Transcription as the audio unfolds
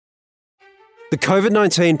The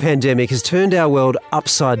COVID-19 pandemic has turned our world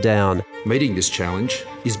upside down. Meeting this challenge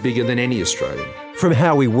is bigger than any Australian. From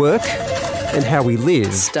how we work and how we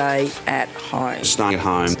live. Stay at home. Stay at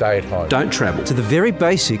home. Stay at home. Don't travel. To the very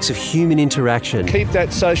basics of human interaction. Keep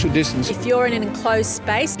that social distance. If you're in an enclosed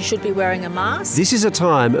space, you should be wearing a mask. This is a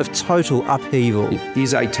time of total upheaval. It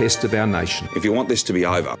is a test of our nation. If you want this to be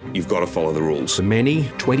over, you've got to follow the rules. For many,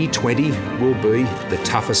 2020 will be the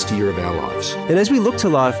toughest year of our lives. And as we look to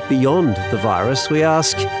life beyond the virus, we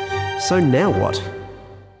ask, so now what?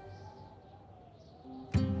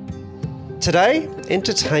 Today,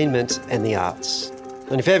 entertainment and the arts.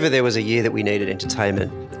 And if ever there was a year that we needed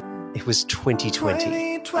entertainment, it was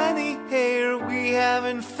 2020. 2020, here we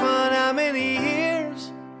having fun. How many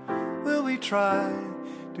years will we try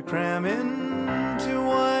to cram into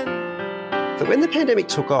one? But when the pandemic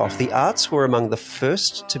took off, the arts were among the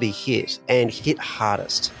first to be hit and hit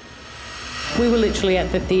hardest. We were literally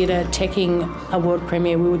at the theatre checking a world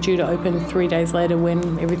premiere. We were due to open 3 days later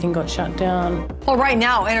when everything got shut down. Well, right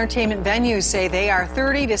now, entertainment venues say they are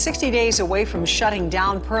 30 to 60 days away from shutting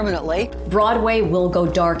down permanently. Broadway will go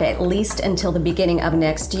dark at least until the beginning of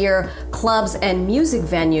next year. Clubs and music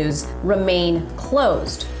venues remain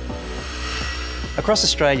closed. Across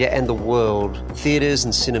Australia and the world, theatres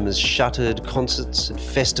and cinemas shuttered, concerts and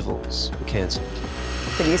festivals were cancelled.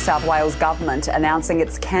 The New South Wales government announcing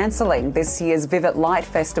it's cancelling this year's Vivid Light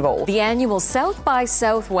Festival. The annual South by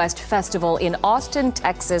Southwest Festival in Austin,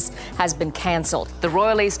 Texas has been cancelled. The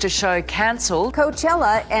Royal Easter Show cancelled.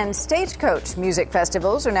 Coachella and Stagecoach music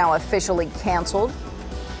festivals are now officially cancelled.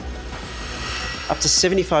 Up to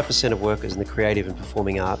 75% of workers in the creative and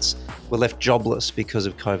performing arts were left jobless because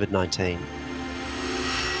of COVID-19.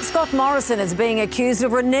 Scott Morrison is being accused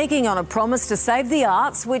of reneging on a promise to save the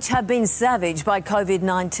arts, which have been savaged by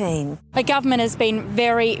COVID-19. The government has been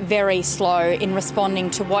very, very slow in responding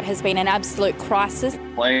to what has been an absolute crisis.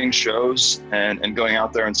 Playing shows and going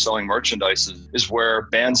out there and selling merchandise is where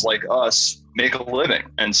bands like us make a living.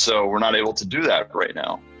 And so we're not able to do that right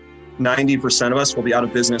now. 90% of us will be out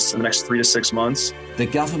of business in the next 3 to 6 months. The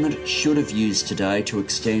government should have used today to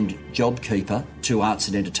extend JobKeeper to arts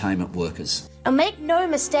and entertainment workers. And make no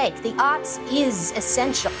mistake, the arts is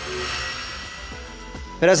essential.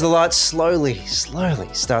 But as the lights slowly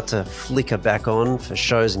start to flicker back on for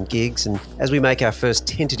shows and gigs, and as we make our first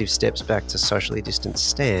tentative steps back to socially distanced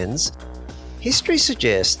stands, history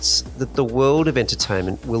suggests that the world of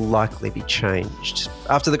entertainment will likely be changed.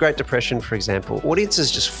 After the Great Depression, for example,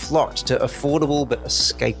 audiences just flocked to affordable but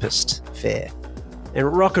escapist fare.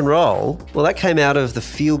 And rock and roll, well, that came out of the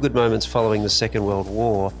feel-good moments following the Second World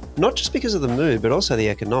War, not just because of the mood, but also the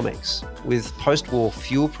economics, with post-war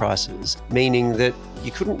fuel prices, meaning that you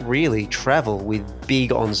couldn't really travel with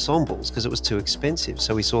big ensembles because it was too expensive.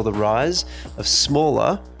 So we saw the rise of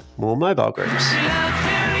smaller, more mobile groups.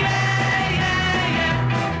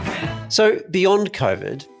 So beyond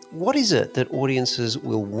COVID, what is it that audiences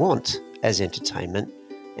will want as entertainment,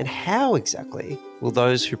 and how exactly will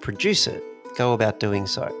those who produce it go about doing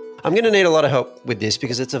so? I'm going to need a lot of help with this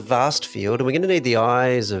because it's a vast field, and we're going to need the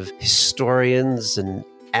eyes of historians and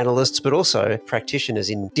analysts, but also practitioners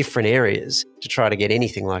in different areas to try to get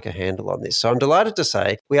anything like a handle on this. So I'm delighted to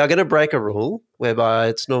say we are going to break a rule whereby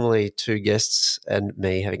it's normally 2 guests and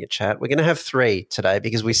me having a chat. We're going to have 3 today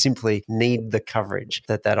because we simply need the coverage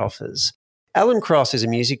that offers. Alan Cross is a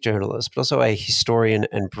music journalist, but also a historian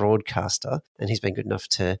and broadcaster, and he's been good enough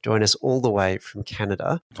to join us all the way from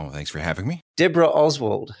Canada. Oh, thanks for having me. Deborah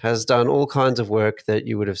Oswald has done all kinds of work that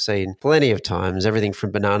you would have seen plenty of times, everything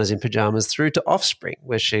from Bananas in Pyjamas through to Offspring,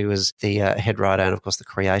 where she was the head writer and, of course, the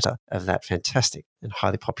creator of that fantastic and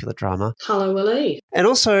highly popular drama. Hello, Willie. And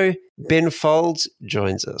also Ben Folds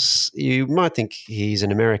joins us. You might think he's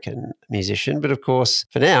an American musician, but of course,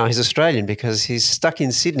 for now, he's Australian because he's stuck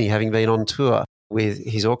in Sydney having been on tour with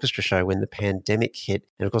his orchestra show when the pandemic hit.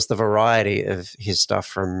 And of course, the variety of his stuff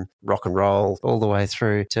from rock and roll all the way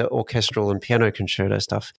through to orchestral and piano concerto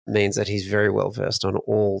stuff means that he's very well versed on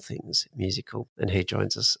all things musical, and he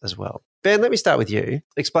joins us as well. Ben, let me start with you.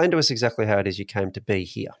 Explain to us exactly how it is you came to be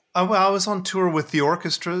here. Well, I was on tour with the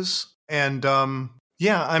orchestras, and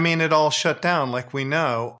it all shut down like we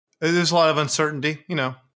know. There's a lot of uncertainty,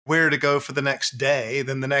 where to go for the next day,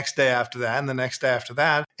 then the next day after that, and the next day after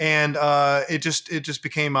that. And it just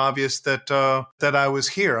became obvious that I was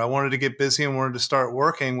here. I wanted to get busy and wanted to start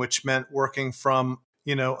working, which meant working from,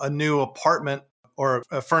 a new apartment or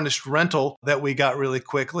a furnished rental that we got really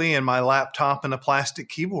quickly, and my laptop and a plastic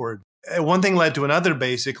keyboard. One thing led to another,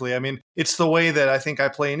 basically. It's the way that I think I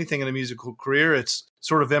play anything in a musical career. It's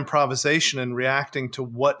sort of improvisation and reacting to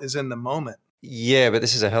what is in the moment. Yeah, but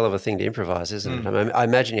this is a hell of a thing to improvise, isn't it? I mean, I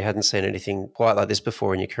imagine you hadn't seen anything quite like this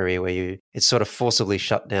before in your career where it's sort of forcibly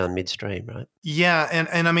shut down midstream, right? Yeah,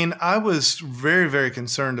 and I mean, I was very, very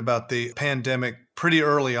concerned about the pandemic pretty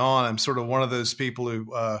early on. I'm sort of one of those people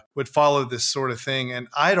who would follow this sort of thing. And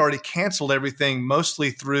I'd already canceled everything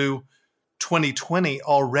mostly through 2020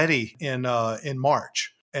 already in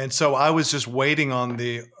March. And so I was just waiting on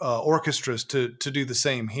the orchestras to do the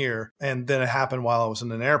same here. And then it happened while I was in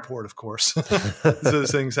an airport, of course.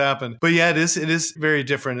 Those things happen. But yeah, it is very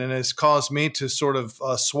different. And it's caused me to sort of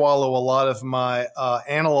swallow a lot of my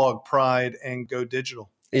analog pride and go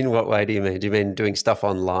digital. In what way do you mean? Do you mean doing stuff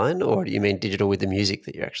online, or do you mean digital with the music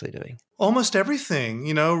that you're actually doing? Almost everything.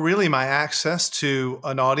 Really, my access to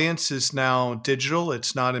an audience is now digital.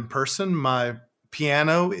 It's not in person. My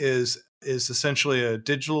piano is essentially a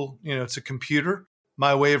digital, it's a computer.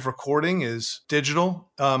 My way of recording is digital.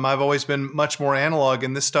 I've always been much more analog,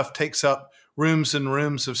 and this stuff takes up rooms and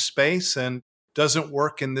rooms of space and doesn't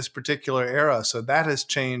work in this particular era. So that has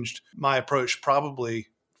changed my approach probably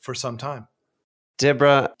for some time.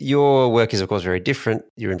 Deborah, your work is, of course, very different.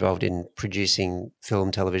 You're involved in producing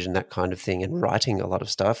film, television, that kind of thing, and writing a lot of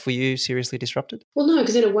stuff. Were you seriously disrupted? Well, no,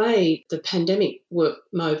 because in a way, the pandemic work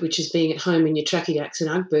mode, which is being at home in your tracky jacks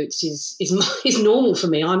and Ugg boots, is normal for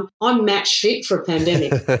me. I'm match fit for a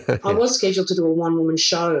pandemic. Yeah. I was scheduled to do a one-woman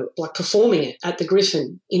show, like performing it at the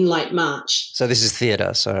Griffin in late March. So this is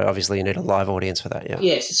theatre, so obviously you need a live audience for that, yeah?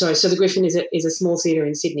 Yes, sorry. So the Griffin is a small theatre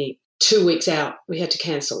in Sydney. 2 weeks out, we had to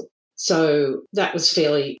cancel. So that was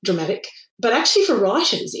fairly dramatic. But actually for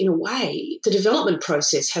writers, in a way, the development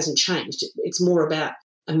process hasn't changed. It's more about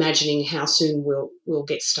imagining how soon we'll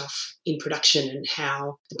get stuff in production and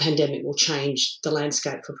how the pandemic will change the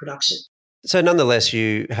landscape for production. So nonetheless,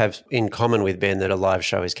 you have in common with Ben that a live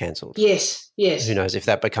show is cancelled. Yes. Who knows if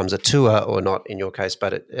that becomes a tour or not in your case,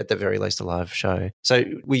 but at the very least a live show. So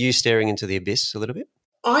were you staring into the abyss a little bit?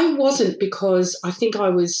 I wasn't, because I think I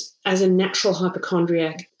was, as a natural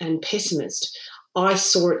hypochondriac and pessimist, I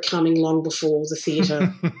saw it coming long before the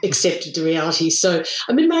theatre accepted the reality. So,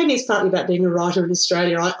 I mean, maybe it's partly about being a writer in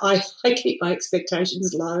Australia. I keep my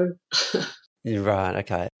expectations low. Right,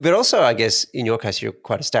 okay. But also, I guess, in your case, you're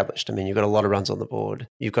quite established. I mean, you've got a lot of runs on the board.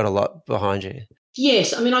 You've got a lot behind you.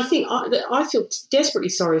 Yes, I mean, I think I feel desperately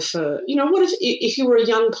sorry for, what if you were a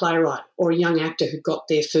young playwright or a young actor who got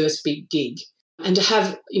their first big gig, and to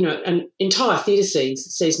have, an entire theatre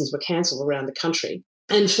seasons were cancelled around the country.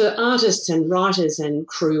 And for artists and writers and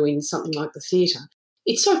crew in something like the theatre,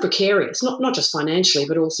 it's so precarious, not just financially,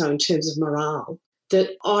 but also in terms of morale, that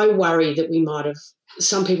I worry that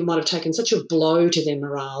some people might have taken such a blow to their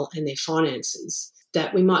morale and their finances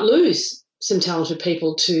that we might lose some talented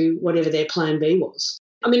people to whatever their plan B was.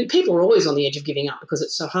 I mean, people are always on the edge of giving up because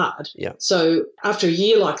it's so hard. Yeah. So after a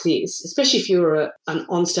year like this, especially if you're an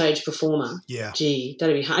onstage performer, yeah, gee,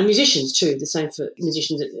 that'd be hard. And musicians too, the same for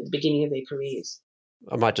musicians at the beginning of their careers.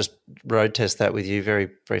 I might just road test that with you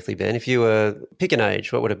very briefly, Ben. If you were, pick an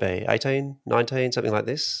age, what would it be? 18, 19, something like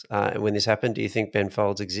this? When this happened, do you think Ben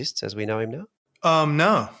Folds exists as we know him now?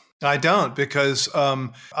 No, I don't, because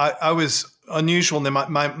I was unusual. And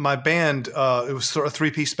my band, it was sort of a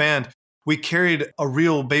three-piece band. We carried a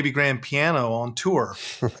real baby grand piano on tour.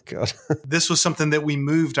 Oh, God. This was something that we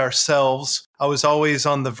moved ourselves. I was always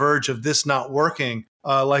on the verge of this not working.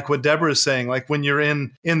 Like what Deborah is saying, like when you're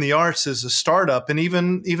in the arts as a startup, and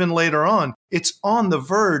even later on, it's on the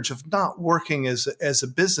verge of not working as a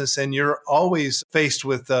business, and you're always faced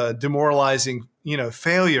with demoralizing,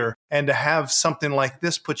 failure. And to have something like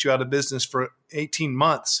this put you out of business for 18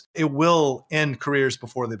 months, it will end careers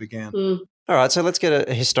before they began. Mm. All right, so let's get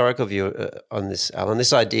a historical view on this, Alan.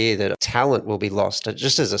 This idea that talent will be lost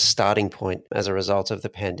just as a starting point as a result of the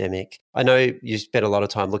pandemic. I know you spent a lot of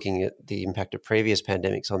time looking at the impact of previous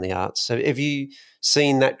pandemics on the arts. So have you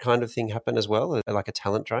seen that kind of thing happen as well, like a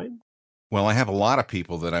talent drain? Well, I have a lot of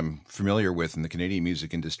people that I'm familiar with in the Canadian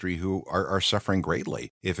music industry who are suffering greatly.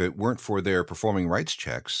 If it weren't for their performing rights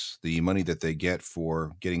checks, the money that they get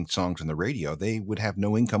for getting songs on the radio, they would have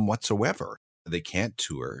no income whatsoever. They can't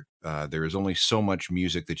tour. There is only so much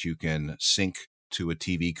music that you can sync to a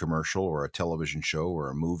TV commercial or a television show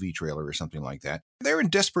or a movie trailer or something like that. They're in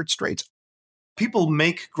desperate straits. People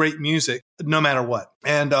make great music no matter what,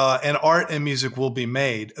 and art and music will be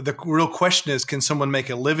made. The real question is, can someone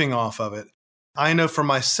make a living off of it? I know for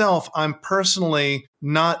myself, I'm personally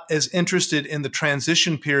not as interested in the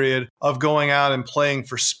transition period of going out and playing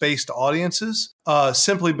for spaced audiences,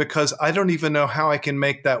 simply because I don't even know how I can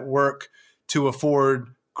make that work to afford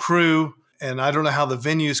crew, and I don't know how the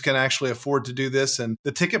venues can actually afford to do this, and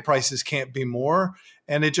the ticket prices can't be more.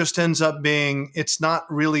 And it just ends up being, it's not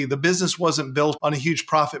really, the business wasn't built on a huge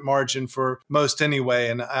profit margin for most anyway.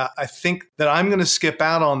 And I think that I'm going to skip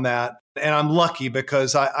out on that. And I'm lucky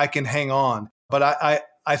because I can hang on. But I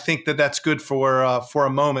think that that's good for a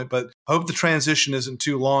moment, but I hope the transition isn't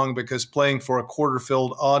too long because playing for a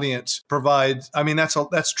quarter-filled audience provides. I mean,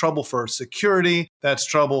 that's trouble for security. That's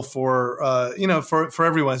trouble for for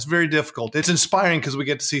everyone. It's very difficult. It's inspiring because we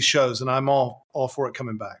get to see shows, and I'm all for it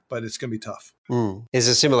coming back, but it's going to be tough. There's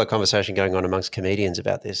a similar conversation going on amongst comedians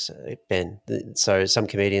about this, Ben. So some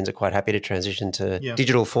comedians are quite happy to transition to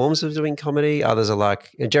digital forms of doing comedy. Others are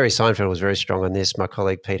like, Jerry Seinfeld was very strong on this. My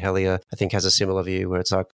colleague Pete Hellier, I think, has a similar view where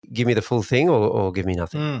it's like, give me the full thing or give me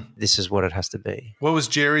nothing. This is what it has to be. What was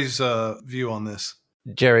Jerry's view on this?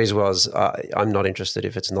 Jerry's was, I'm not interested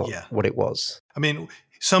if it's not what it was. I mean,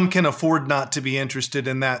 some can afford not to be interested,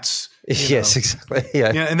 and that's yes, exactly.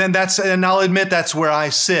 Yeah, and then and I'll admit that's where I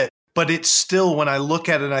sit. But it's still, when I look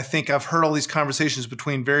at it, I think I've heard all these conversations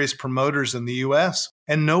between various promoters in the U.S.,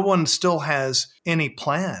 and no one still has any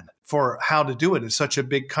plan for how to do it. It's such a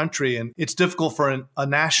big country, and it's difficult for a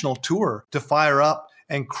national tour to fire up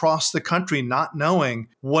and cross the country not knowing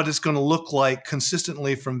what it's going to look like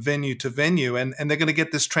consistently from venue to venue. And they're going to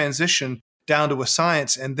get this transition down to a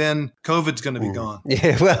science, and then COVID's going to be gone.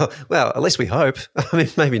 Yeah, well, at least we hope. I mean,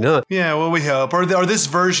 maybe not. Yeah, well, we hope. Or this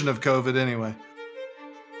version of COVID anyway.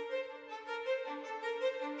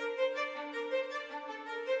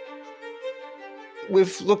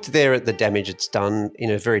 We've looked there at the damage it's done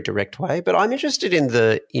in a very direct way, but I'm interested in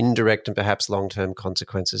the indirect and perhaps long-term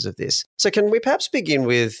consequences of this. So can we perhaps begin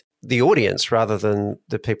with the audience rather than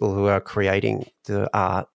the people who are creating the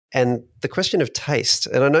art and the question of taste?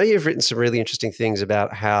 And I know you've written some really interesting things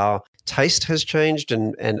about how taste has changed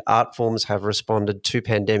and art forms have responded to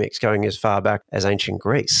pandemics going as far back as ancient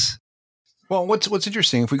Greece. Well, what's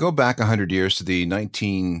interesting, if we go back 100 years to the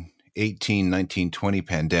 1920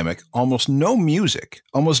 pandemic, almost no music,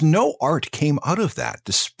 almost no art came out of that,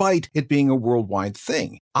 despite it being a worldwide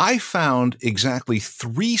thing. I found exactly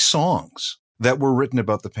 3 songs that were written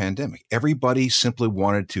about the pandemic. Everybody simply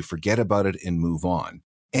wanted to forget about it and move on.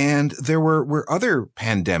 And there were other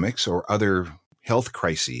pandemics or other health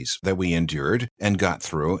crises that we endured and got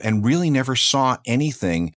through and really never saw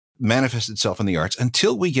anything manifest itself in the arts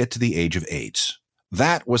until we get to the age of AIDS.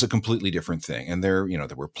 That was a completely different thing. And there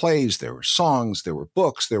were plays, there were songs, there were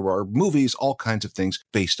books, there were movies, all kinds of things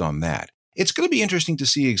based on that. It's going to be interesting to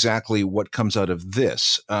see exactly what comes out of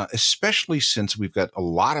this, especially since we've got a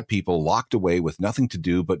lot of people locked away with nothing to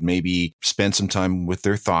do but maybe spend some time with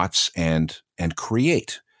their thoughts and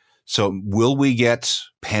create. So will we get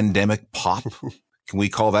pandemic pop? Can we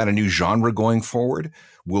call that a new genre going forward?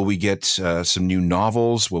 Will we get some new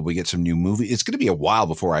novels? Will we get some new movies? It's going to be a while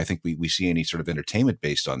before I think we see any sort of entertainment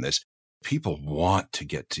based on this. People want to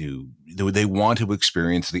they want to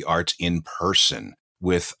experience the arts in person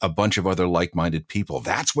with a bunch of other like-minded people.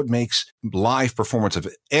 That's what makes live performance of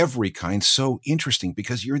every kind so interesting,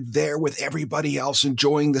 because you're there with everybody else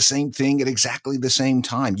enjoying the same thing at exactly the same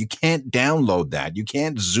time. You can't download that. You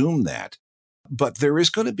can't Zoom that. But there is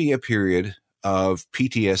going to be a period of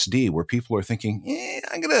PTSD where people are thinking,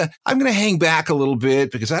 I'm gonna hang back a little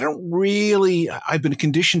bit because I've been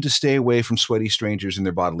conditioned to stay away from sweaty strangers and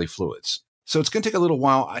their bodily fluids. So it's going to take a little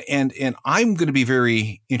while, and I'm going to be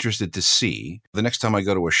very interested to see the next time I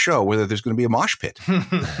go to a show whether there's going to be a mosh pit.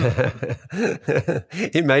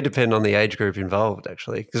 It may depend on the age group involved,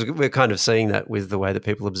 actually, because we're kind of seeing that with the way that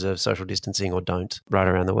people observe social distancing or don't right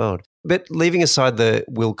around the world. But leaving aside the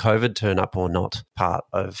will COVID turn up or not part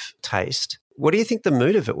of taste, what do you think the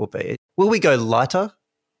mood of it will be? Will we go lighter,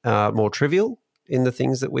 more trivial in the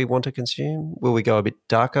things that we want to consume? Will we go a bit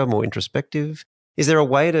darker, more introspective? Is there a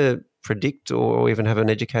way to predict or even have an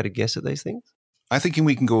educated guess at these things? I think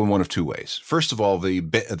we can go in one of 2 ways. First of all, the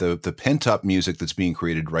pent-up music that's being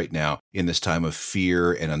created right now in this time of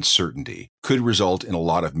fear and uncertainty could result in a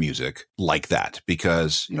lot of music like that,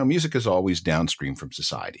 because music is always downstream from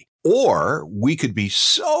society. Or we could be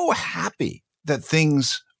so happy that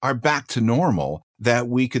things are back to normal that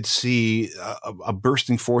we could see a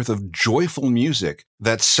bursting forth of joyful music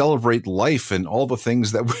that celebrate life and all the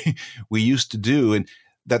things that we used to do, and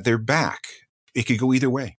that they're back. It could go either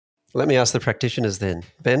way. Let me ask the practitioners then.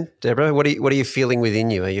 Ben, Deborah, what are you feeling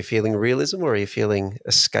within you? Are you feeling realism or are you feeling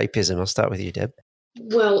escapism? I'll start with you, Deb.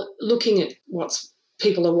 Well, looking at what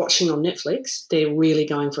people are watching on Netflix, they're really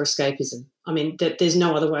going for escapism. I mean, there's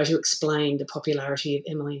no other way to explain the popularity of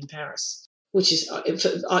Emily in Paris. which is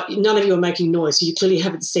none of you are making noise, so you clearly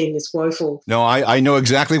haven't seen this woeful. No, I know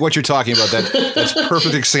exactly what you're talking about. That's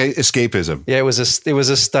perfect escapism. Yeah, it was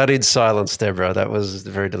a studied silence, Deborah. That was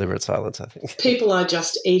a very deliberate silence, I think. People are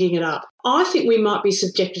just eating it up. I think we might be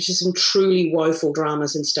subjected to some truly woeful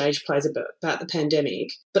dramas and stage plays about the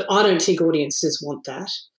pandemic, but I don't think audiences want that.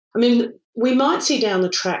 I mean, we might see down the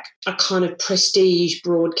track a kind of prestige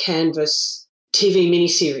broad canvas TV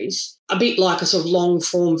miniseries, a bit like a sort of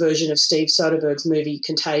long-form version of Steve Soderbergh's movie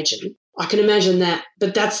Contagion. I can imagine that,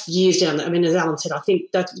 but that's years down. I mean, as Alan said, I think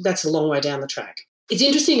that's a long way down the track. It's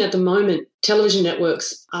interesting at the moment, television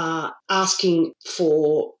networks are asking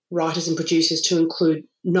for writers and producers to include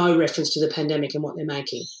no reference to the pandemic in what they're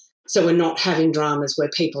making. So we're not having dramas where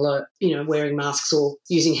people are, wearing masks or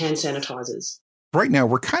using hand sanitizers. Right now,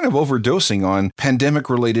 we're kind of overdosing on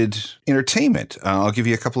pandemic-related entertainment. I'll give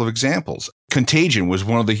you a couple of examples. Contagion was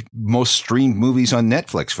one of the most streamed movies on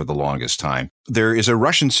Netflix for the longest time. There is a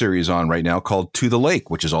Russian series on right now called To the Lake,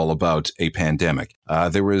 which is all about a pandemic.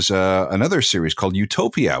 There was another series called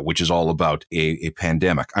Utopia, which is all about a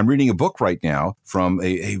pandemic. I'm reading a book right now from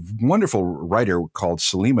a wonderful writer called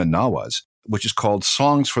Salima Nawaz, which is called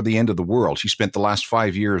Songs for the End of the World. She spent the last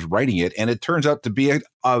 5 years writing it, and it turns out to be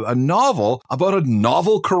a novel about a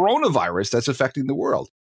novel coronavirus that's affecting the world.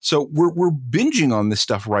 So we're binging on this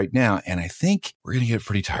stuff right now, and I think we're going to get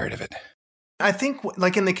pretty tired of it. I think,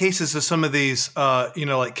 like in the cases of some of these,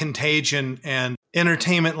 like Contagion and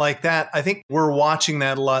entertainment like that, I think we're watching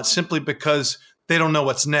that a lot simply because they don't know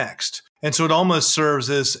what's next. And so it almost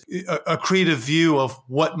serves as a creative view of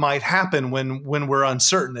what might happen when we're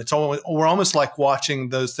uncertain. We're almost like watching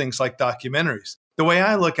those things like documentaries. The way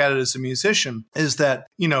I look at it as a musician is that,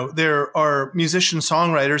 there are musician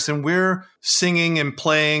songwriters and we're singing and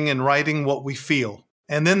playing and writing what we feel.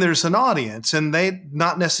 And then there's an audience and they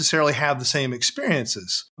not necessarily have the same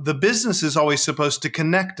experiences. The business is always supposed to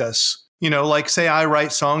connect us. Like say I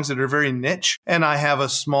write songs that are very niche and I have a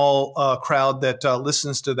small crowd that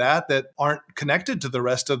listens to that aren't connected to the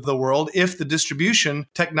rest of the world. If the distribution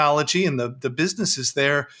technology and the business is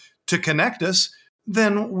there to connect us,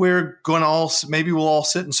 then we're going to maybe we'll all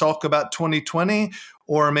sit and talk about 2020,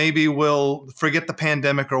 or maybe we'll forget the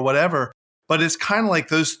pandemic or whatever. But it's kind of like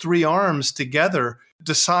those three arms together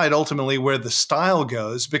decide ultimately where the style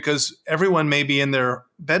goes, because everyone may be in their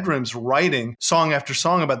bedrooms writing song after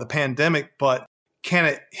song about the pandemic, but can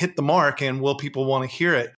it hit the mark and will people want to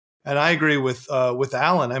hear it? And I agree with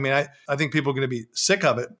Alan. I mean, I think people are going to be sick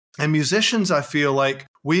of it. And musicians, I feel like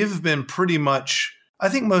we've been pretty much, I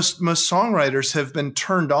think most songwriters have been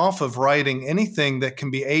turned off of writing anything that can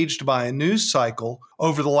be aged by a news cycle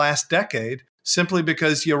over the last decade, simply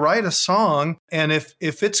because you write a song, and if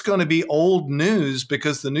it's going to be old news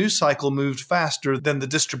because the news cycle moved faster than the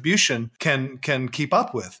distribution can keep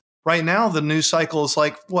up with. Right now, the news cycle is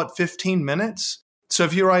 15 minutes? So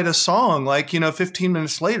if you write a song, 15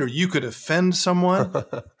 minutes later, you could offend someone.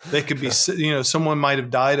 They could be, someone might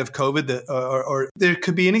have died of COVID, or there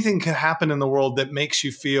could be anything could happen in the world that makes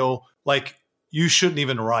you feel like you shouldn't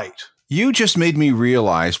even write. You just made me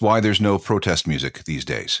realize why there's no protest music these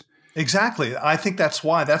days. Exactly. I think that's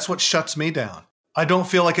why. That's what shuts me down. I don't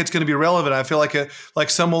feel like it's going to be relevant. I feel like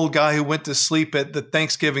some old guy who went to sleep at the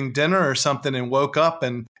Thanksgiving dinner or something and woke up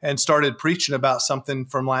and started preaching about something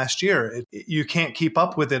from last year. You can't keep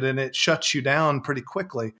up with it, and it shuts you down pretty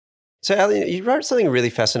quickly. So, Ali, you wrote something really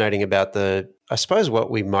fascinating about I suppose, what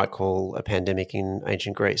we might call a pandemic in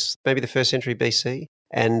ancient Greece, maybe the 1st century BC,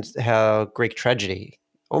 and how Greek tragedy,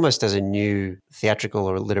 almost as a new theatrical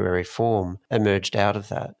or literary form, emerged out of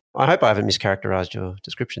that. I hope I haven't mischaracterized your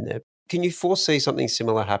description there. Can you foresee something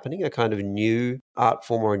similar happening, a kind of new art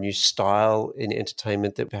form or a new style in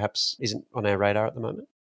entertainment that perhaps isn't on our radar at the moment?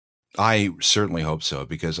 I certainly hope so,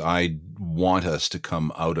 because I want us to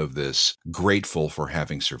come out of this grateful for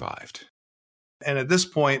having survived. And at this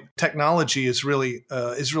point, technology is really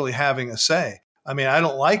having a say. I mean, I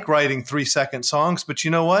don't like writing 3-second songs, but you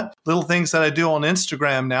know what? Little things that I do on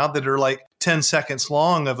Instagram now that are 10 seconds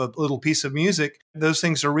long of a little piece of music, those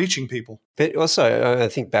things are reaching people. But also, I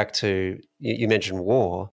think back to, you mentioned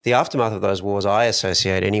war. The aftermath of those wars I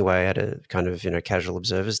associate anyway at a kind of, casual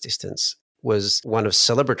observer's distance was one of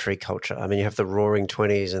celebratory culture. I mean, you have the Roaring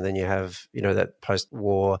 20s, and then you have, that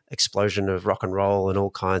post-war explosion of rock and roll and all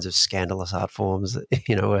kinds of scandalous art forms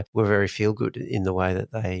that, were very feel-good in the way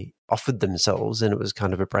that they offered themselves, and it was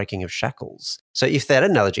kind of a breaking of shackles. So if that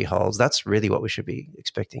analogy holds, that's really what we should be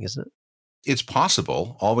expecting, isn't it? It's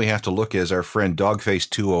possible. All we have to look is our friend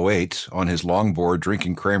Dogface208 on his longboard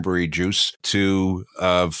drinking cranberry juice to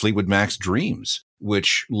Fleetwood Mac's Dreams.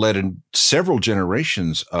 which led in several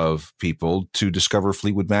generations of people to discover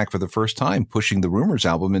Fleetwood Mac for the first time, pushing the Rumours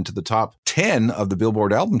album into the top 10 of the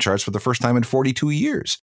Billboard album charts for the first time in 42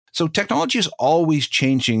 years. So technology is always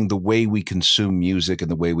changing the way we consume music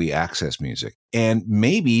and the way we access music. And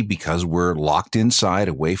maybe because we're locked inside,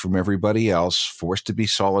 away from everybody else, forced to be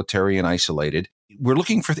solitary and isolated, we're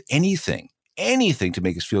looking for anything to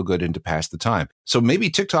make us feel good and to pass the time. So maybe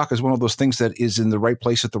TikTok is one of those things that is in the right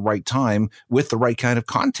place at the right time with the right kind of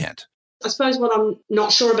content. I suppose what I'm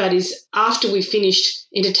not sure about is after we've finished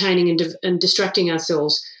entertaining and distracting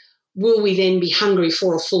ourselves, will we then be hungry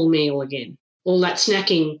for a full meal again? All that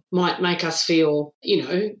snacking might make us feel,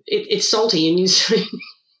 it's salty and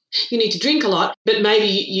you need to drink a lot, but maybe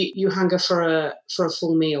you hunger for a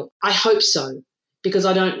full meal. I hope so, because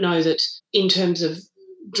I don't know that in terms of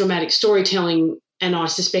dramatic storytelling, and I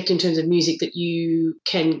suspect in terms of music, that you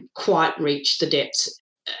can quite reach the depths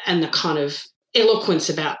and the kind of eloquence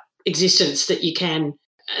about existence that you can,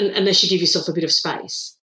 unless you give yourself a bit of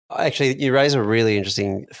space. Actually, you raise a really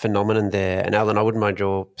interesting phenomenon there. And Alan, I wouldn't mind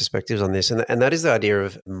your perspectives on this. And that is the idea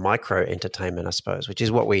of micro-entertainment, I suppose, which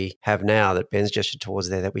is what we have now that Ben's gestured towards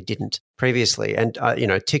there that we didn't previously. And,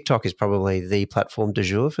 TikTok is probably the platform du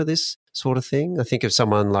jour for this sort of thing. I think of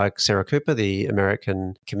someone like Sarah Cooper, the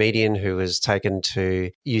American comedian who was taken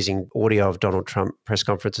to using audio of Donald Trump press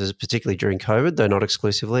conferences, particularly during COVID, though not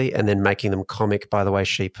exclusively, and then making them comic by the way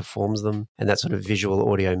she performs them. And that sort of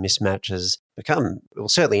visual audio mismatch has become, well,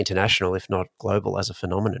 certainly international, if not global, as a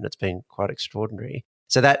phenomenon. It's been quite extraordinary.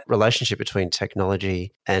 So that relationship between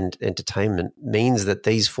technology and entertainment means that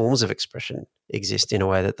these forms of expression exist in a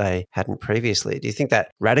way that they hadn't previously. Do you think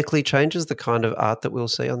that radically changes the kind of art that we'll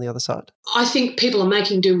see on the other side? I think people are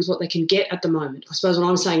making do with what they can get at the moment. I suppose what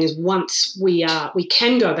I'm saying is once we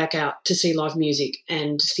can go back out to see live music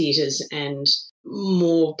and theatres and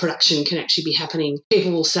more production can actually be happening,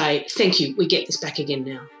 people will say, thank you, we get this back again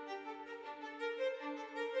now.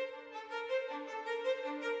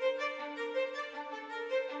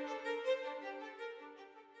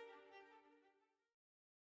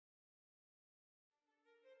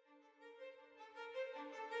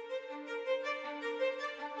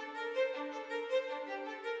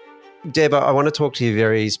 Deb, I want to talk to you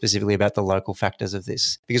very specifically about the local factors of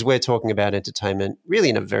this, because we're talking about entertainment really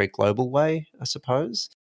in a very global way, I suppose.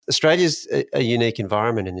 Australia's a unique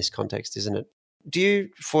environment in this context, isn't it? Do you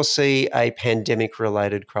foresee a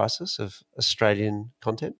pandemic-related crisis of Australian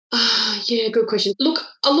content? Yeah, good question. Look,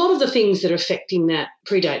 a lot of the things that are affecting that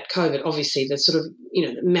predate COVID, obviously, the sort of,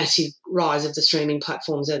 the massive rise of the streaming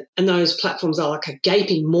platforms, and those platforms are like a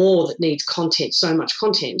gaping maw that needs content, so much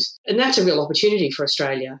content. And that's a real opportunity for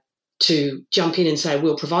Australia to jump in and say,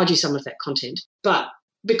 we'll provide you some of that content. But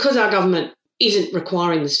because our government isn't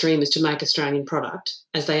requiring the streamers to make Australian product,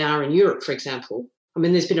 as they are in Europe, for example,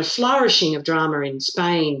 there's been a flourishing of drama in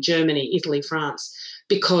Spain, Germany, Italy, France,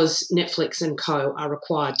 because Netflix and co are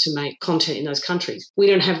required to make content in those countries. We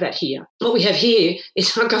don't have that here. What we have here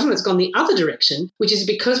is our government's gone the other direction, which is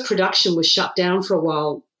because production was shut down for a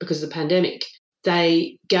while because of the pandemic,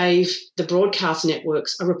 they gave the broadcast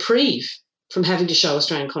networks a reprieve from having to show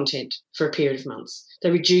Australian content for a period of months.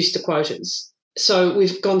 They reduced the quotas. So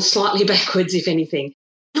we've gone slightly backwards, if anything.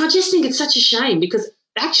 And I just think it's such a shame because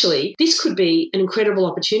actually this could be an incredible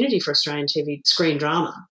opportunity for Australian TV screen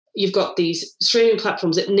drama. You've got these streaming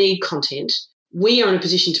platforms that need content. We are in a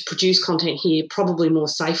position to produce content here probably more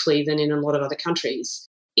safely than in a lot of other countries.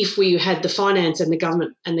 If we had the finance and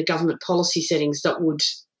the government policy settings that would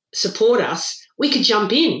support us, we could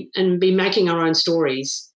jump in and be making our own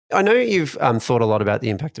stories. I know you've thought a lot about the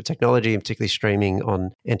impact of technology and particularly streaming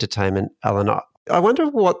on entertainment, Alan. I wonder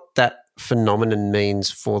what that phenomenon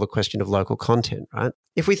means for the question of local content, right?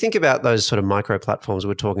 If we think about those sort of micro platforms we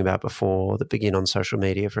were talking about before that begin on social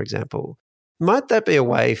media, for example, might that be a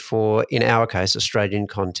way for, in our case, Australian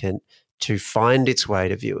content to find its way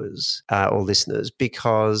to viewers or listeners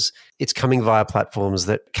because it's coming via platforms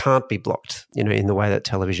that can't be blocked, in the way that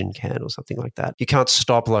television can or something like that? You can't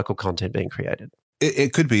stop local content being created.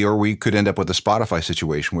 It could be, or we could end up with a Spotify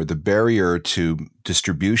situation where the barrier to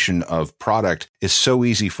distribution of product is so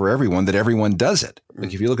easy for everyone that everyone does it.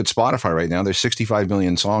 Like if you look at Spotify right now, there's 65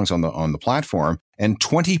 million songs on the platform, and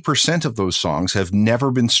 20% of those songs have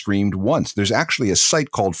never been streamed once. There's actually a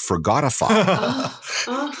site called Forgotify.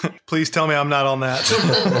 Please tell me I'm not on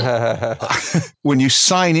that. When you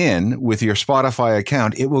sign in with your Spotify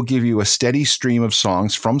account, it will give you a steady stream of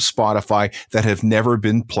songs from Spotify that have never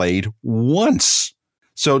been played once.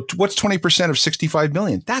 So what's 20% of 65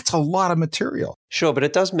 million? That's a lot of material. Sure, but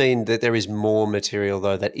it does mean that there is more material,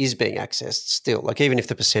 though, that is being accessed still. Like, even if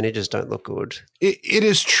the percentages don't look good. It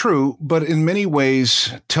is true, but in many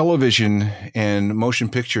ways, television and motion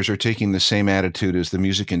pictures are taking the same attitude as the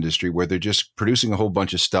music industry, where they're just producing a whole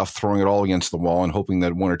bunch of stuff, throwing it all against the wall and hoping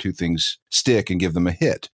that one or two things stick and give them a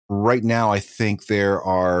hit. Right now, I think there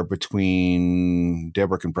are between,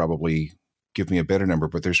 Deborah can probably give me a better number,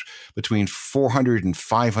 but there's between 400 and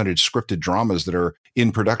 500 scripted dramas that are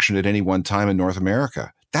in production at any one time in North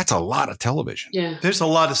America. That's a lot of television. Yeah. There's a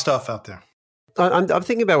lot of stuff out there. I'm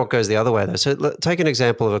thinking about what goes the other way, though. So take an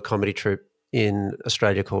example of a comedy troupe in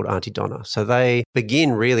Australia called Auntie Donna. So they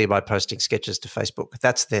begin really by posting sketches to Facebook.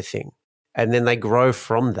 That's their thing. And then they grow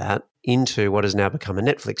from that into what has now become a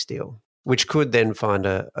Netflix deal, which could then find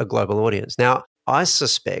a global audience. Now, I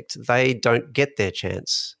suspect they don't get their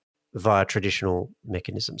chance via traditional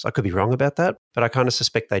mechanisms. I could be wrong about that, but I kind of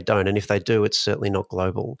suspect they don't. And if they do, it's certainly not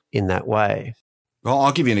global in that way. Well,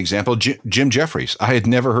 I'll give you an example. Jim Jeffries. I had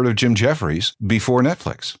never heard of Jim Jeffries before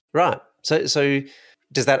Netflix. Right. So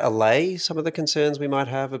does that allay some of the concerns we might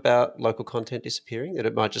have about local content disappearing, that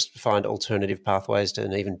it might just find alternative pathways to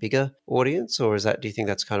an even bigger audience? Or do you think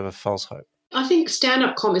that's kind of a false hope? I think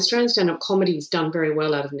Australian stand-up comedy is done very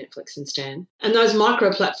well out of Netflix and Stan. And those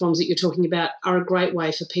micro platforms that you're talking about are a great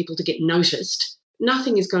way for people to get noticed.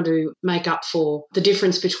 Nothing is going to make up for the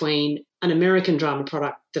difference between an American drama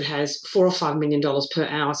product that has $4 or $5 million per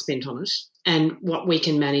hour spent on it and what we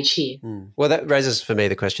can manage here. Well, that raises for me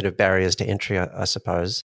the question of barriers to entry, I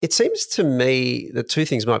suppose. It seems to me that two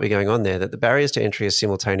things might be going on there, that the barriers to entry are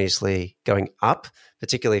simultaneously going up,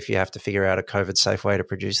 particularly if you have to figure out a COVID-safe way to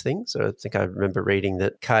produce things. So I think I remember reading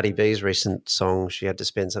that Cardi B's recent song, she had to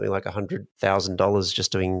spend something like $100,000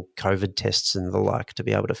 just doing COVID tests and the like to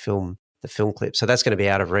be able to film the film clip. So that's going to be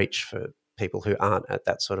out of reach for people who aren't at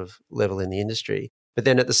that sort of level in the industry. But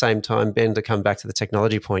then at the same time, Ben, to come back to the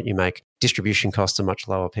technology point you make, distribution costs are much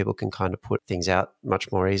lower. People can kind of put things out much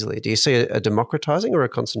more easily. Do you see a democratizing or a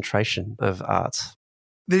concentration of art?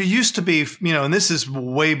 There used to be, and this is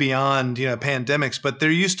way beyond, pandemics, but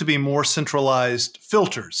there used to be more centralized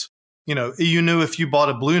filters. You knew if you bought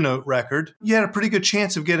a Blue Note record, you had a pretty good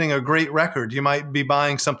chance of getting a great record. You might be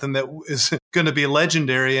buying something that is going to be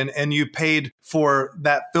legendary and you paid for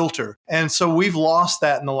that filter. And so we've lost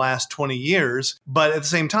that in the last 20 years. But at the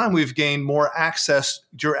same time, we've gained more access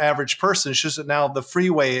to your average person. It's just that now the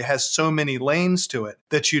freeway has so many lanes to it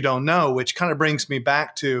that you don't know, which kind of brings me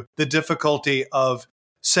back to the difficulty of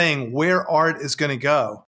saying where art is going to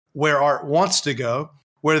go, where art wants to go,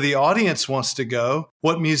 where the audience wants to go,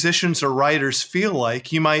 what musicians or writers feel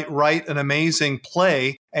like. You might write an amazing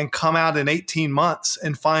play and come out in 18 months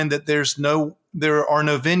and find that there are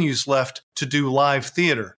no venues left to do live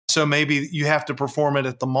theater. So maybe you have to perform it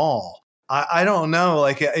at the mall. I don't know.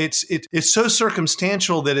 Like it's so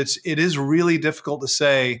circumstantial that it is really difficult to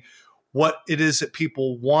say what it is that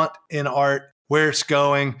people want in art, where it's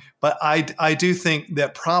going. But I do think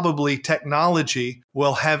that probably technology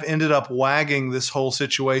will have ended up wagging this whole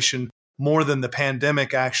situation more than the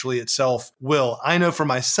pandemic actually itself will. I know for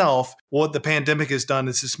myself, what the pandemic has done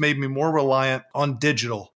is it's made me more reliant on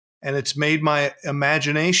digital. And it's made my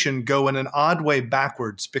imagination go in an odd way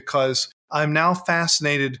backwards, because I'm now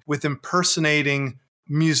fascinated with impersonating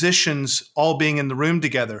musicians all being in the room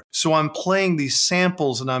together. So I'm playing these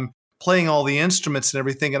samples and I'm playing all the instruments and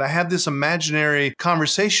everything. And I have this imaginary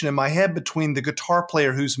conversation in my head between the guitar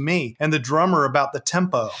player, who's me, and the drummer about the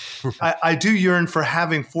tempo. I do yearn for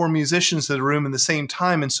having four musicians in the room at the same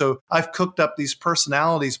time. And so I've cooked up these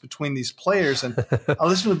personalities between these players, and I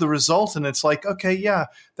listen to the result and it's like, okay, yeah,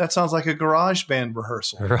 that sounds like a garage band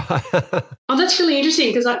rehearsal. Right. Oh, that's really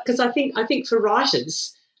interesting, because I think for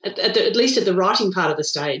writers, at least at the writing part of the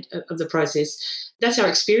stage of the process, that's our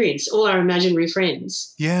experience, all our imaginary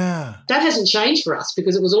friends. Yeah. That hasn't changed for us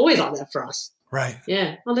because it was always like that for us. Right.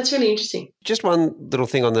 Yeah. Oh, that's really interesting. Just one little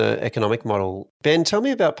thing on the economic model. Ben, tell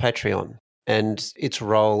me about Patreon and its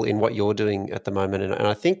role in what you're doing at the moment, and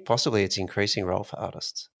I think possibly its increasing role for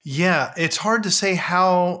artists. Yeah, it's hard to say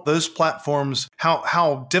how those platforms,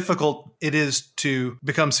 how difficult it is to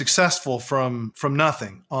become successful from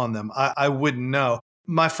nothing on them. I wouldn't know.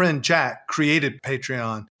 My friend Jack created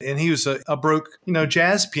Patreon, and he was a broke,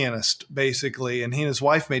 jazz pianist, basically. And he and his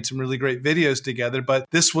wife made some really great videos together. But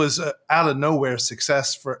this was out of nowhere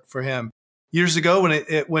success for him. Years ago,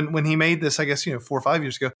 when he made this, I guess, 4 or 5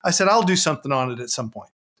 years ago, I said, I'll do something on it at some point.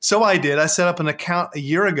 So I did. I set up an account a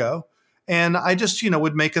year ago, and I just,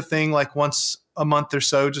 would make a thing like once a month or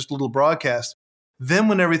so, just a little broadcast. Then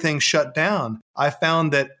when everything shut down, I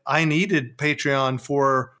found that I needed Patreon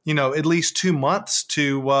for, at least 2 months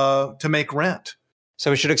to make rent.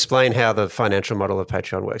 So we should explain how the financial model of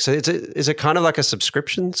Patreon works. So is it kind of like a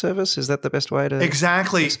subscription service? Is that the best way to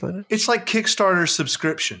explain it? It's like Kickstarter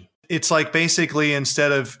subscription. It's like basically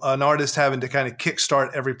instead of an artist having to kind of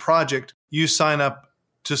kickstart every project, you sign up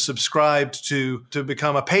to subscribe to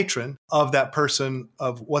become a patron of that person,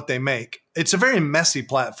 of what they make. It's a very messy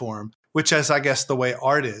platform, which is, I guess, the way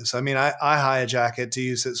art is. I mean, I hijack it to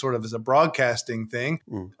use it sort of as a broadcasting thing.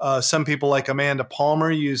 Some people like Amanda Palmer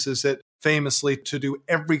uses it famously to do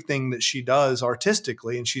everything that she does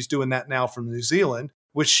artistically. And she's doing that now from New Zealand,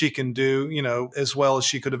 which she can do, as well as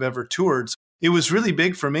she could have ever toured. It was really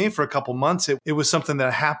big for me for a couple months. It was something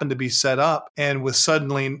that happened to be set up, and with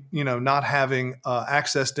suddenly, not having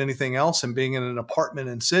access to anything else and being in an apartment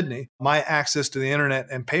in Sydney, my access to the internet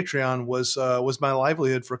and Patreon was my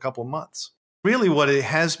livelihood for a couple of months. Really what it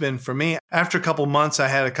has been for me, after a couple of months, I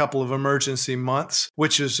had a couple of emergency months,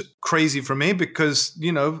 which is crazy for me because,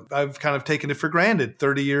 I've kind of taken it for granted.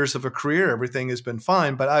 30 years of a career, everything has been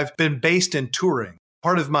fine, but I've been based in touring.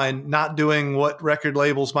 Part of my not doing what record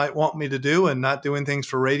labels might want me to do and not doing things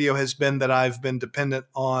for radio has been that I've been dependent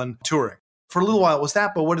on touring. For a little while it was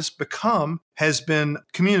that, but what it's become has been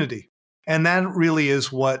community. And that really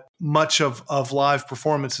is what much of live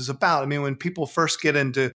performance is about. I mean, when people first get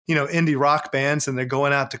into, indie rock bands and they're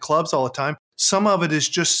going out to clubs all the time, some of it is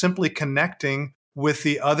just simply connecting with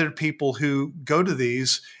the other people who go to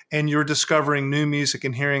these, and you're discovering new music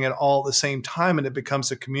and hearing it all at the same time, and it becomes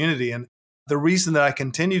a community. And the reason that I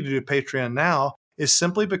continue to do Patreon now is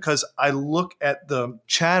simply because I look at the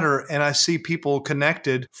chatter and I see people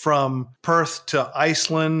connected from Perth to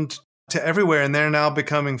Iceland to everywhere, and they're now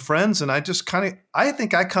becoming friends. And I just I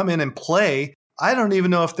think I come in and play. I don't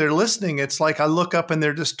even know if they're listening. It's like I look up and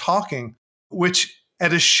they're just talking, which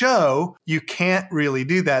at a show, you can't really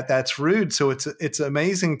do that. That's rude. So it's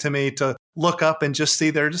amazing to me to look up and just see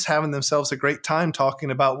they're just having themselves a great time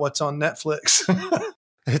talking about what's on Netflix.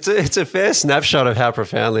 It's a fair snapshot of how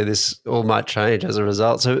profoundly this all might change as a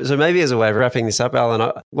result. So maybe as a way of wrapping this up, Alan,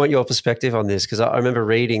 I want your perspective on this, because I remember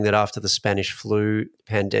reading that after the Spanish flu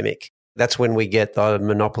pandemic, that's when we get the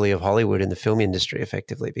monopoly of Hollywood in the film industry,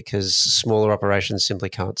 effectively, because smaller operations simply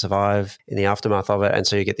can't survive in the aftermath of it. And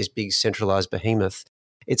so you get this big centralized behemoth.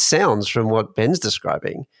 It sounds from what Ben's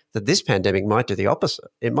describing that this pandemic might do the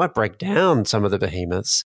opposite. It might break down some of the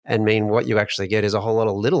behemoths and mean what you actually get is a whole lot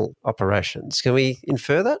of little operations. Can we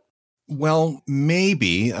infer that? Well,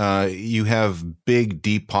 maybe you have big,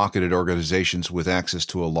 deep-pocketed organizations with access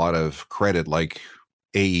to a lot of credit like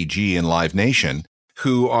AEG and Live Nation,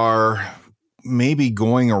 who are maybe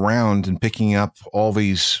going around and picking up all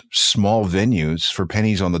these small venues for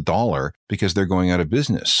pennies on the dollar because they're going out of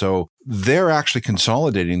business. So they're actually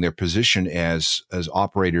consolidating their position as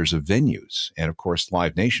operators of venues. And of course,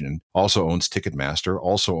 Live Nation also owns Ticketmaster,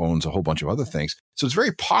 also owns a whole bunch of other things. So it's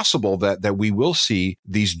very possible that we will see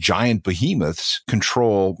these giant behemoths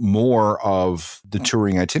control more of the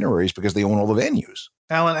touring itineraries because they own all the venues.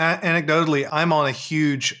 Alan, anecdotally, I'm on a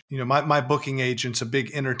huge, my booking agent's a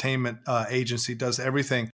big entertainment agency, does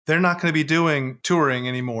everything. They're not going to be doing touring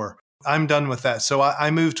anymore. I'm done with that. So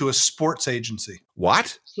I moved to a sports agency.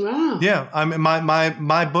 What? Wow. Yeah.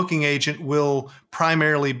 My booking agent will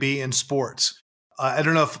primarily be in sports. I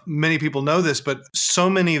don't know if many people know this, but so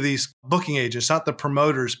many of these booking agents, not the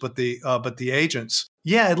promoters, but the agents,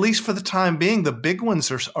 yeah, at least for the time being, the big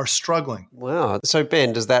ones are struggling. Wow. So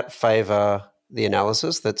Ben, does that favor the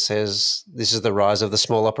analysis that says this is the rise of the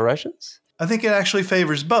small operations? I think it actually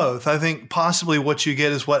favors both. I think possibly what you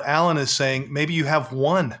get is what Alan is saying. Maybe you have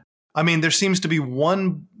one. I mean, there seems to be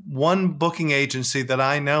one booking agency that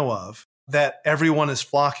I know of that everyone is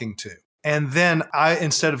flocking to. And then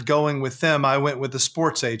instead of going with them, I went with the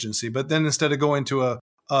sports agency. But then instead of going to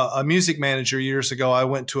a music manager years ago, I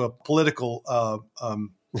went to a political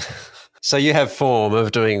So you have form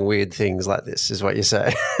of doing weird things like this, is what you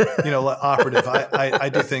say. Operative. I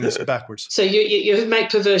do things backwards. So you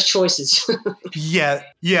make perverse choices. Yeah.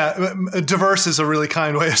 Diverse is a really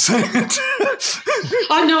kind way of saying it.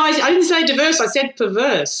 I didn't say diverse. I said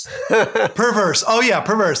perverse. Perverse. Oh, yeah,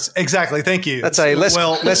 perverse. Exactly. Thank you. That's a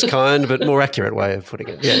less kind but more accurate way of putting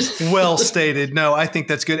it. Yes. Well stated. No, I think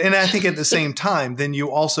that's good. And I think at the same time, then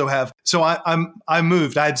you also have. So I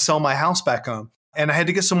moved. I had to sell my house back home. And I had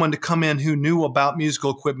to get someone to come in who knew about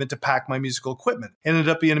musical equipment to pack my musical equipment. Ended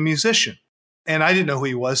up being a musician. And I didn't know who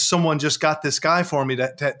he was. Someone just got this guy for me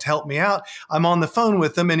to help me out. I'm on the phone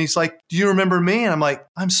with him and he's like, do you remember me? And I'm like,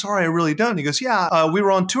 I'm sorry, I really don't. And he goes, yeah, we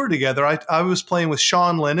were on tour together. I was playing with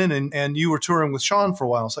Sean Lennon and you were touring with Sean for a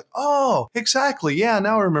while. I was like, oh, exactly. Yeah,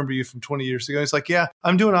 now I remember you from 20 years ago. He's like, yeah,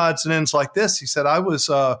 I'm doing odds and ends like this. He said, I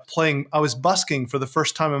was busking for the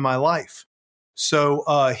first time in my life.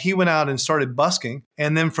 So he went out and started busking.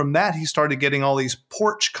 And then from that, he started getting all these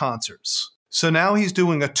porch concerts. So now he's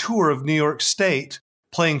doing a tour of New York State,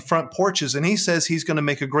 playing front porches, and he says he's going to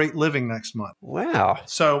make a great living next month. Wow.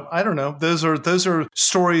 So I don't know. Those are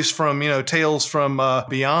stories from, tales from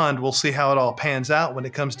beyond. We'll see how it all pans out when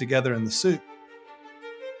it comes together in the suit.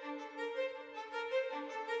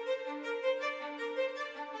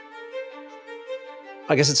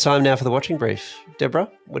 I guess it's time now for the watching brief.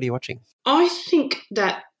 Deborah, what are you watching? I think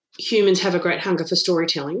that humans have a great hunger for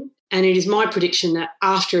storytelling. And it is my prediction that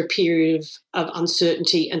after a period of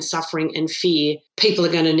uncertainty and suffering and fear, people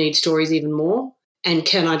are going to need stories even more. And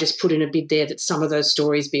can I just put in a bid there that some of those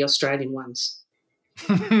stories be Australian ones?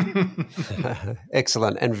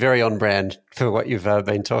 Excellent. And very on brand for what you've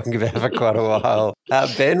been talking about for quite a while.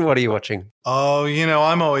 Ben, what are you watching? Oh,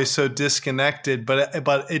 I'm always so disconnected, but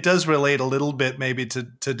it does relate a little bit maybe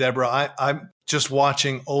to Deborah. I'm just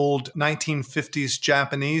watching old 1950s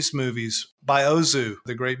Japanese movies by Ozu,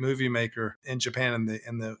 the great movie maker in Japan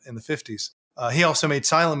in the 50s. He also made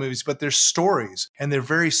silent movies, but they're stories and they're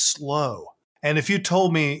very slow. And if you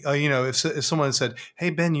told me, if someone said,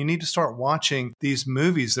 hey, Ben, you need to start watching these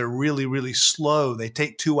movies, they're really, really slow. They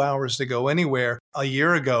take 2 hours to go anywhere a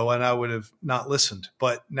year ago, and I would have not listened.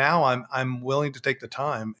 But now I'm willing to take the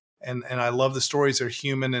time. And I love the stories. They're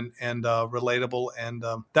human and relatable. And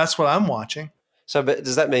that's what I'm watching. So but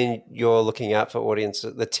does that mean you're looking out for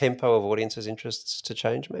the tempo of audiences' interests to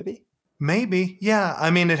change maybe? Maybe. Yeah.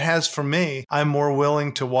 I mean, it has for me. I'm more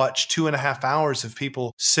willing to watch 2.5 hours of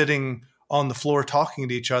people sitting on the floor talking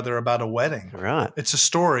to each other about a wedding. Right. It's a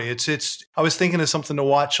story. It's I was thinking of something to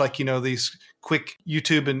watch, like, these quick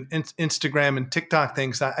YouTube and Instagram and TikTok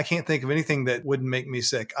things. I can't think of anything that wouldn't make me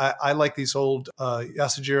sick. I like these old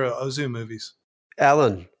Yasujiro Ozu movies.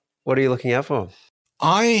 Alan, what are you looking out for?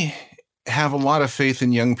 I have a lot of faith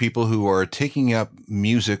in young people who are taking up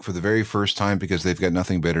music for the very first time because they've got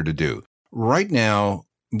nothing better to do. Right now,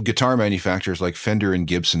 guitar manufacturers like Fender and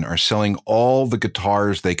Gibson are selling all the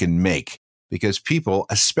guitars they can make because people,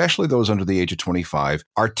 especially those under the age of 25,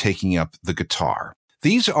 are taking up the guitar.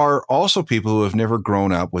 These are also people who have never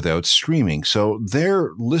grown up without streaming. So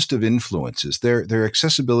their list of influences, their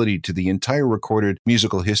accessibility to the entire recorded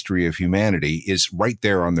musical history of humanity is right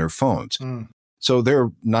there on their phones. Mm. So they're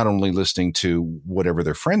not only listening to whatever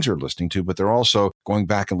their friends are listening to, but they're also going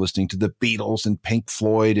back and listening to the Beatles and Pink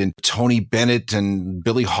Floyd and Tony Bennett and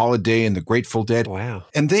Billie Holiday and the Grateful Dead. Wow.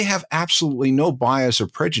 And they have absolutely no bias or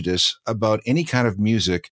prejudice about any kind of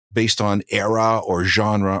music based on era or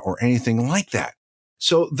genre or anything like that.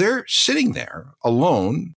 So they're sitting there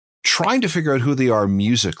alone, trying to figure out who they are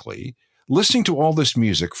musically, listening to all this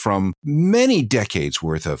music from many decades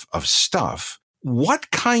worth of stuff. What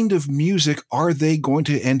kind of music are they going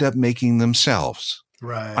to end up making themselves?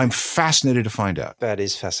 Right. I'm fascinated to find out. That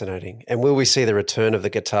is fascinating. And will we see the return of the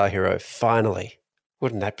Guitar Hero finally?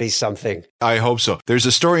 Wouldn't that be something? I hope so. There's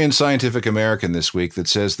a story in Scientific American this week that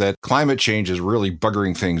says that climate change is really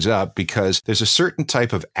buggering things up because there's a certain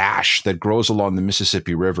type of ash that grows along the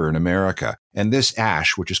Mississippi River in America. And this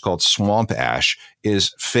ash, which is called swamp ash,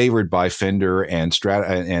 is favored by Fender and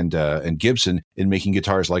Gibson in making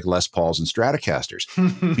guitars like Les Pauls and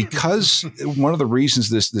Stratocasters. Because one of the reasons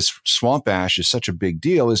this swamp ash is such a big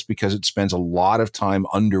deal is because it spends a lot of time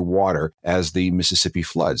underwater as the Mississippi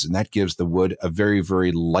floods, and that gives the wood a very,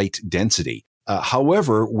 very light density.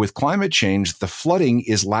 However, with climate change, the flooding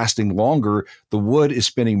is lasting longer. The wood is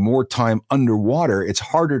spending more time underwater. It's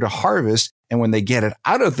harder to harvest. And when they get it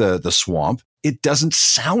out of the swamp, it doesn't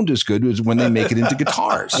sound as good as when they make it into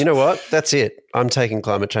guitars. You know what? That's it. I'm taking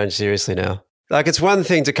climate change seriously now. Like, it's one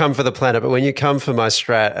thing to come for the planet, but when you come for my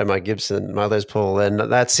Strat and my Gibson, my Les Paul, then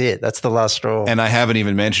that's it. That's the last straw. And I haven't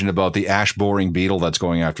even mentioned about the ash boring beetle that's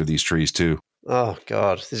going after these trees too. Oh,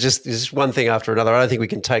 God. There's just one thing after another. I don't think we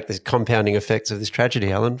can take the compounding effects of this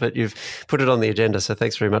tragedy, Alan, but you've put it on the agenda, so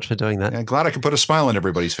thanks very much for doing that. Yeah, glad I could put a smile on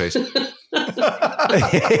everybody's face.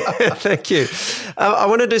 Thank you. I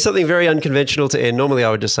want to do something very unconventional to end. Normally,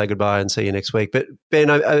 I would just say goodbye and see you next week. But,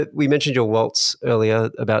 Ben, we mentioned your waltz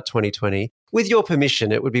earlier about 2020. With your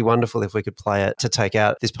permission, it would be wonderful if we could play it to take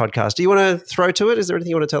out this podcast. Do you want to throw to it? Is there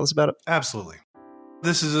anything you want to tell us about it? Absolutely.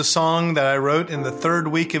 This is a song that I wrote in the 3rd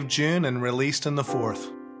week of June and released in the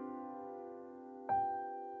 4th.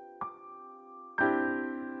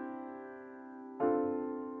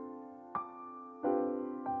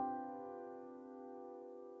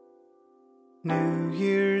 New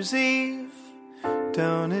Year's Eve,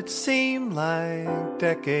 don't it seem like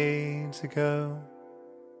decades ago?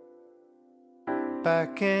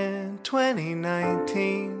 Back in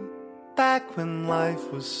 2019, back when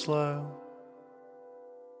life was slow.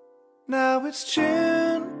 Now it's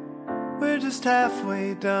June, we're just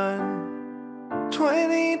halfway done.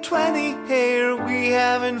 2020, hey, are we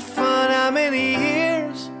having fun? How many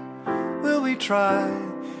years will we try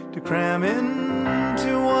to cram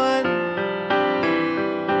into one?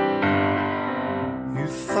 You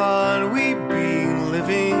thought we'd be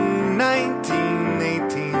living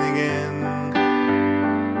 1918 again,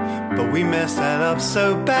 but we messed that up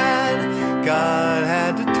so bad, God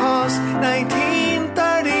had to toss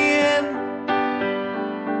 1930 in.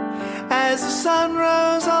 As the sun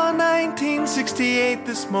rose on 1968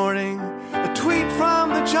 this morning, a tweet from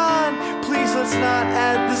the John, please let's not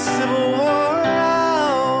add the Civil War.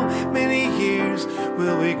 How many years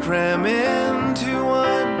will we cram into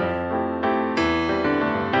one?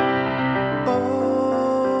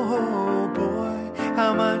 Oh boy,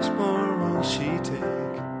 how much more will she take?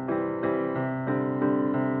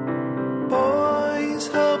 Boys,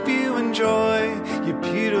 hope you enjoy your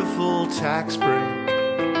beautiful tax break.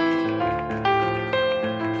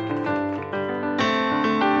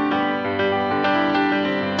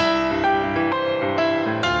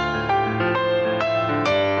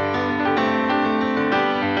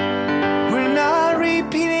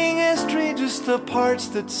 The parts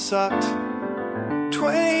that sucked.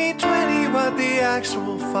 2020, what the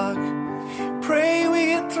actual fuck? Pray we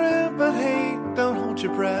get through, but hey, don't hold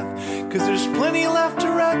your breath, cause there's plenty left to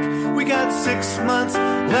wreck. We got 6 months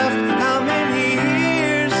left. How many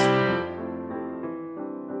years?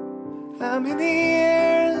 How many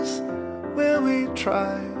years will we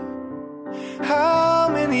try? How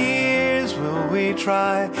many years will we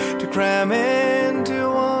try to cram into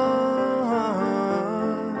one?